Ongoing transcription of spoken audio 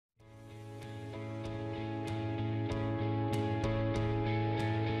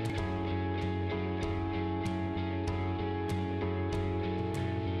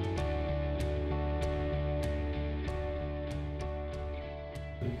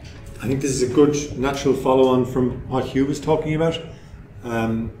I think this is a good natural follow-on from what Hugh was talking about.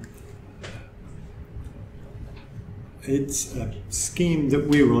 It's a scheme that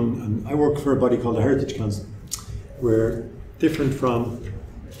we run, and I work for a body called the Heritage Council. We're different from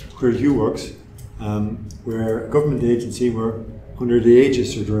where Hugh works. We're a government agency. We're under the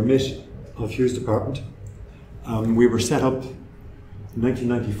aegis or the remit of Hugh's department. We were set up in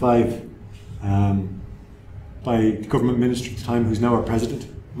 1995 by the government minister at the time, who's now our president,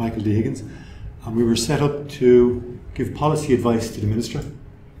 Michael D. Higgins. And we were set up to give policy advice to the minister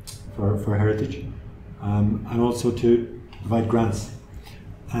for heritage, and also to provide grants.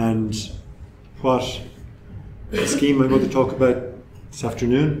 And what the scheme I'm going to talk about this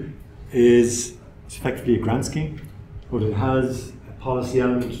afternoon is effectively a grant scheme, but it has a policy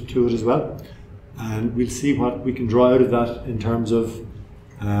element to it as well. And we'll see what we can draw out of that in terms of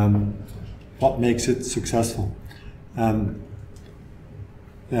what makes it successful.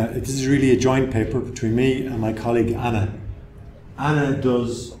 This is really a joint paper between me and my colleague Anna. Anna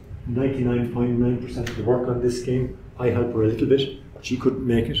does 99.9% of the work on this scheme. I help her a little bit. She couldn't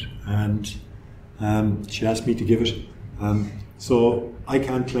make it, and she asked me to give it. So I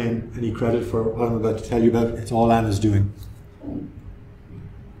can't claim any credit for what I'm about to tell you about. It's all Anna's doing.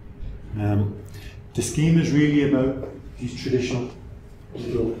 The scheme is really about these traditional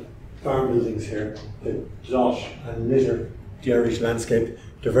little farm buildings here that dot and litter the Irish landscape.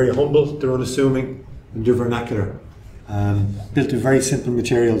 They're very humble, they're unassuming, and they're vernacular. Built of very simple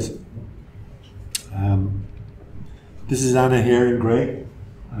materials. This is Anna here in grey.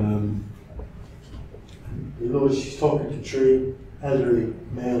 You notice she's talking to three elderly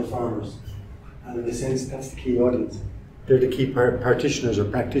male farmers, and in a sense that's the key audience. They're the key partitioners or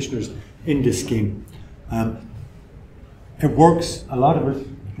practitioners in this scheme. It works, a lot of it,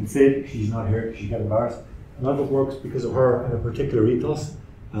 you can say she's not here, she got embarrassed. A lot of it works because of her and a particular ethos.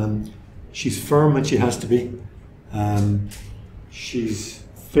 She's firm when she has to be. She's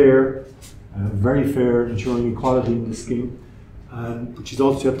fair, very fair, ensuring equality in the scheme. But she's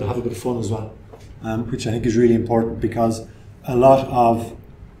also able to have a bit of fun as well, which I think is really important, because a lot of,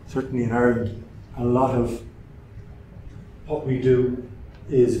 certainly in Ireland, a lot of what we do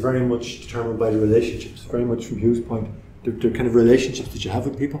is very much determined by the relationships, very much from Hugh's point. The kind of relationships that you have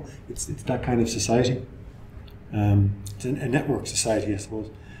with people, it's that kind of society. It's a network society, I suppose.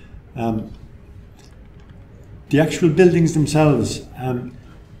 The actual buildings themselves,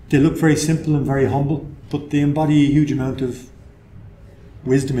 they look very simple and very humble, but they embody a huge amount of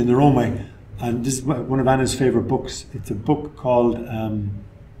wisdom in their own way. And this is one of Anna's favourite books. It's a book called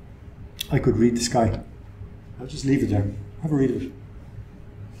I Could Read the Sky. I'll just leave it there. Have a read of it.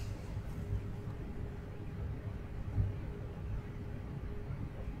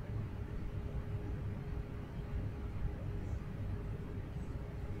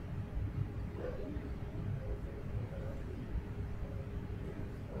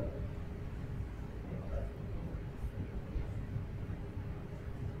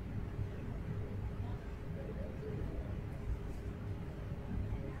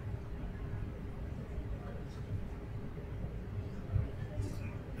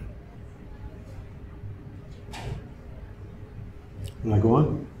 Will I go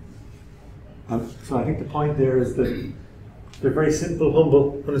on? So I think the point there is that they're very simple,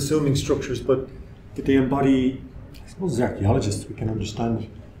 humble, unassuming structures, but they embody, I suppose as archaeologists we can understand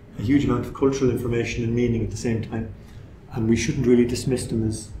a huge amount of cultural information and meaning at the same time. And we shouldn't really dismiss them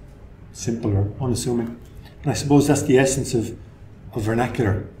as simple or unassuming. And I suppose that's the essence of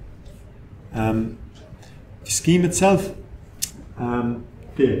vernacular. The scheme itself,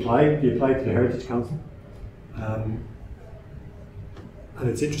 they apply to the Heritage Council. And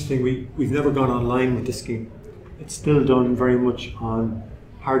it's interesting, we've never gone online with the scheme. It's still done very much on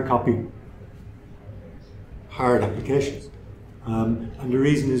hard copy, hard applications. And the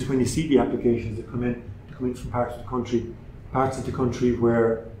reason is when you see the applications that come in from parts of the country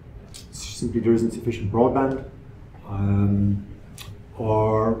where simply there isn't sufficient broadband,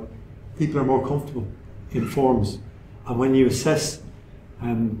 or people are more comfortable in forms. And when you assess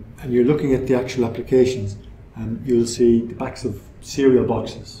and you're looking at the actual applications, you'll see the backs of cereal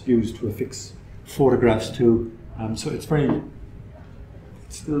boxes used to affix photographs to. So it's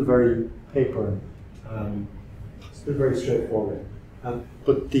still very paper, still very straightforward.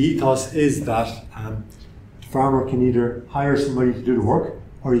 But the ethos is that the farmer can either hire somebody to do the work,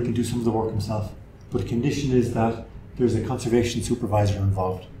 or he can do some of the work himself. But the condition is that there's a conservation supervisor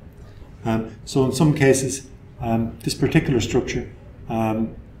involved. So in some cases, this particular structure,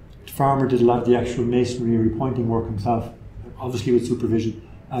 the farmer did a lot of the actual masonry repointing work himself, obviously with supervision.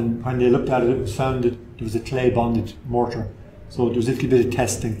 And when they looked at it, it was found that there was a clay bonded mortar. So there's a little bit of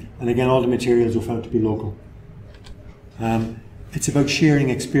testing, and again, all the materials were found to be local. It's about sharing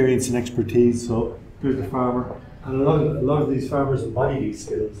experience and expertise. So there's the farmer, and a lot of these farmers embody these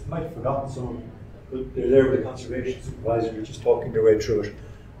skills. They might have forgotten some of them, but they're there with a conservation supervisor. They're just talking their way through it.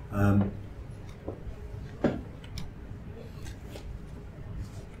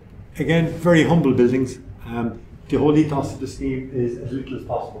 Again, very humble buildings. The whole ethos of the scheme is as little as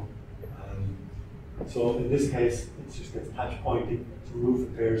possible. So in this case, it just gets patch pointing, some roof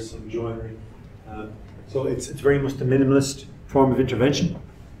repairs, some joinery. So it's very much the minimalist form of intervention.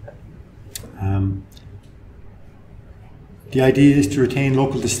 The idea is to retain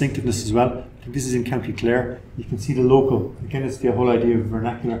local distinctiveness as well. I think this is in County Clare. You can see the local, again, it's the whole idea of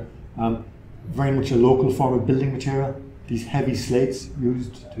vernacular. Very much a local form of building material. These heavy slates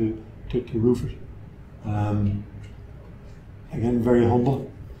used to roof it. Again, very humble.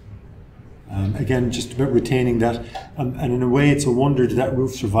 Again, just about retaining that. And in a way, it's a wonder that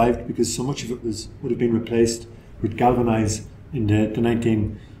roof survived, because so much of it would have been replaced with galvanized in the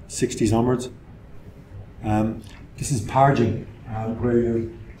 1960s onwards. This is parging, where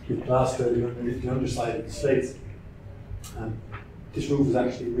you plaster the underside of the slates. This roof is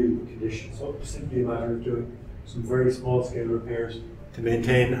actually in really good condition, so it's simply a matter of doing some very small scale repairs to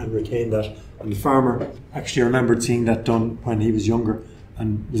maintain and retain that. And the farmer actually remembered seeing that done when he was younger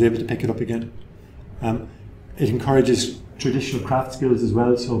and was able to pick it up again. It encourages traditional craft skills as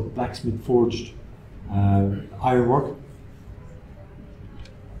well, so blacksmith forged ironwork.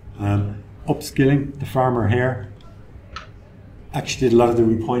 Upskilling, the farmer here actually did a lot of the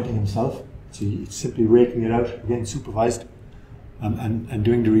repointing himself, so he's simply raking it out, again supervised, and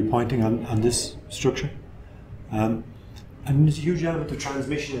doing the repointing on this structure. And there's a huge element of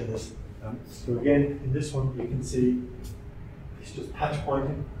transmission in this. So again, in this one you can see it's just patch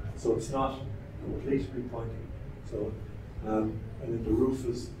pointing, so it's not complete repointing. So, and then the roof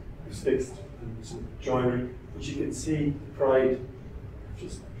is fixed and some joinery, but you can see the pride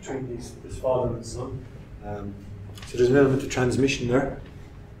just between this father and son. So there's an element of transmission there.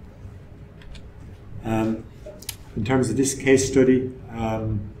 In terms of this case study,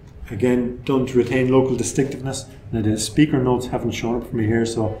 again, done to retain local distinctiveness. Now the speaker notes haven't shown up for me here,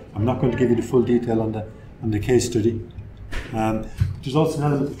 so I'm not going to give you the full detail on the case study. There's also an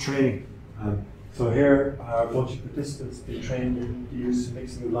element of training. So here are a bunch of participants being trained in the use of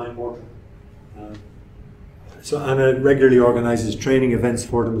mixing of lime mortar. So Anna regularly organises training events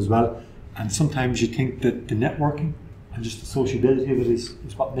for them as well. And sometimes you think that the networking and just the sociability of it is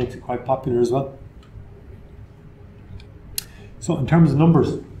what makes it quite popular as well. So in terms of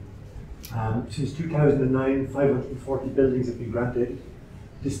numbers, since 2009, 540 buildings have been granted.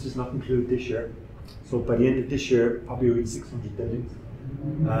 This does not include this year. So by the end of this year, probably around 600 buildings.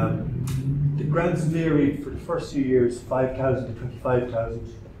 The grants varied for the first few years, 5,000 to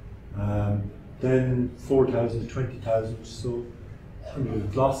 25,000, then 4,000 to 20,000. So under the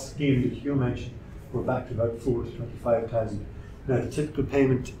GLOS scheme that you mentioned, we're back to about 4,000 to 25,000. Now the typical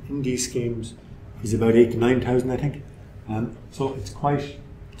payment in these schemes is about 8,000 to 9,000, I think. So it's quite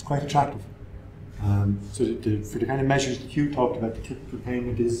attractive. So for the kind of measures that you talked about, the typical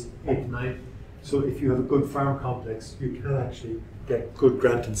payment is 8 to 9. So if you have a good farm complex, you can actually get good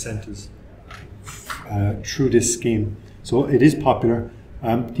grant incentives through this scheme. So it is popular.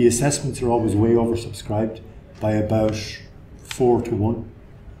 The assessments are always way oversubscribed by about 4 to 1.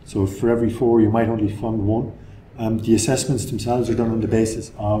 So for every 4, you might only fund 1. The assessments themselves are done on the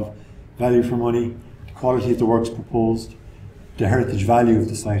basis of value for money, the quality of the works proposed, the heritage value of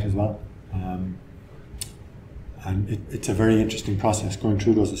the site as well. And it's a very interesting process going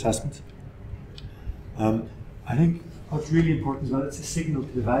through those assessments. I think what's really important as well, it's a signal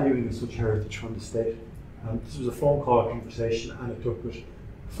to the valuing of such heritage from the state. This was a phone call conversation and it took with a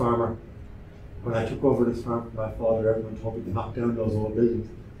farmer. When I took over this farm from my father, everyone told me to knock down those old buildings,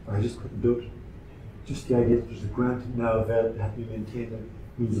 but I just couldn't do it. Just the idea that there's a grant now available to help me maintain them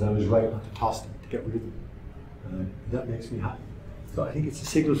means that I was right not to toss them, to get rid of them. That makes me happy. So I think it's a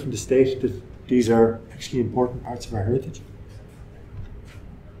signal from the state that these are actually important parts of our heritage.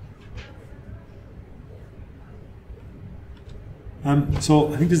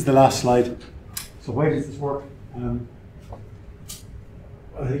 So I think this is the last slide. So why does this work? I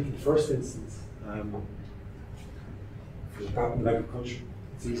think in the first instance, for the Department of Agriculture,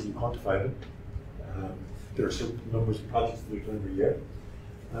 it's easily quantifiable. There are certain numbers of projects that we've done every year.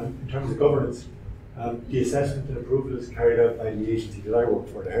 In terms of governance, the assessment and approval is carried out by the agency that I work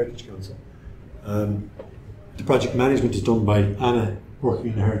for, the Heritage Council. The project management is done by Anna, working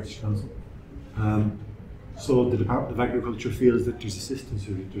in the Heritage Council. So the Department of Agriculture feels that there's assistance,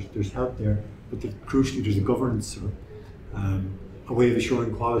 there's help there, but that crucially there's a governance a way of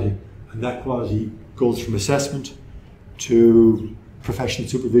assuring quality, and that quality goes from assessment to professional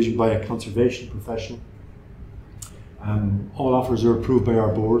supervision by a conservation professional. All offers are approved by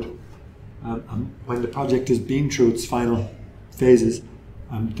our board. And when the project has been through its final phases,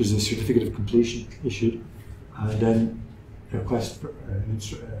 there's a certificate of completion issued, and then a request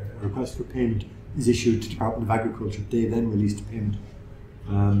for payment is issued to the Department of Agriculture. They then release the payment.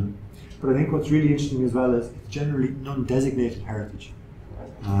 But I think what's really interesting as well is it's generally non-designated heritage.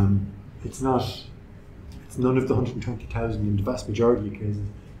 It's none of the 120,000 in the vast majority of cases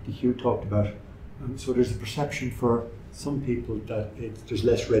that Hugh talked about. So there's a perception for some people that there's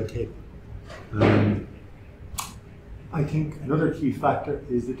less red tape. I think another key factor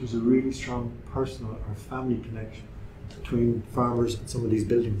is that there's a really strong personal or family connection between farmers and some of these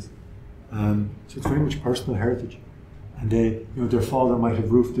buildings. So it's very much personal heritage. And their father might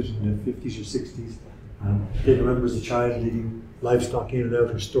have roofed it in the 50s or 60s. They remember as a child leading livestock in and out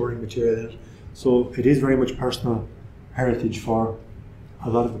or storing material in it. So it is very much personal heritage for a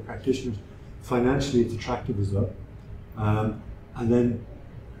lot of the practitioners. Financially, it's attractive as well. And then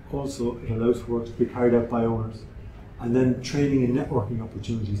also it allows for work to be carried out by owners. And then training and networking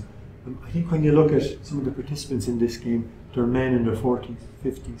opportunities. I think when you look at some of the participants in this scheme, they're men in their 40s,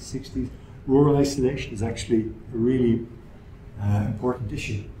 50s, 60s. Rural isolation is actually a really important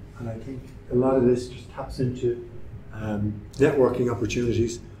issue. And I think a lot of this just taps into networking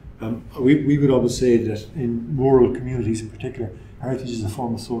opportunities. We would always say that in rural communities in particular, heritage is a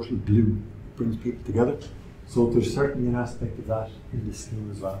form of social glue. It brings people together. So there's certainly an aspect of that in this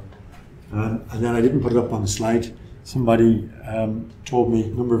scheme as well. And then I didn't put it up on the slide. Somebody told me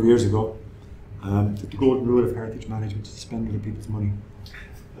a number of years ago that the golden rule of heritage management is to spend other people's money.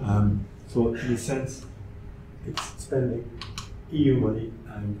 So in a sense, it's spending EU money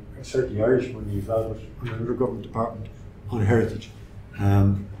and certainly Irish money as well, but on another government department on heritage.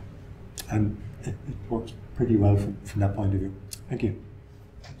 And it works pretty well from that point of view. Thank you.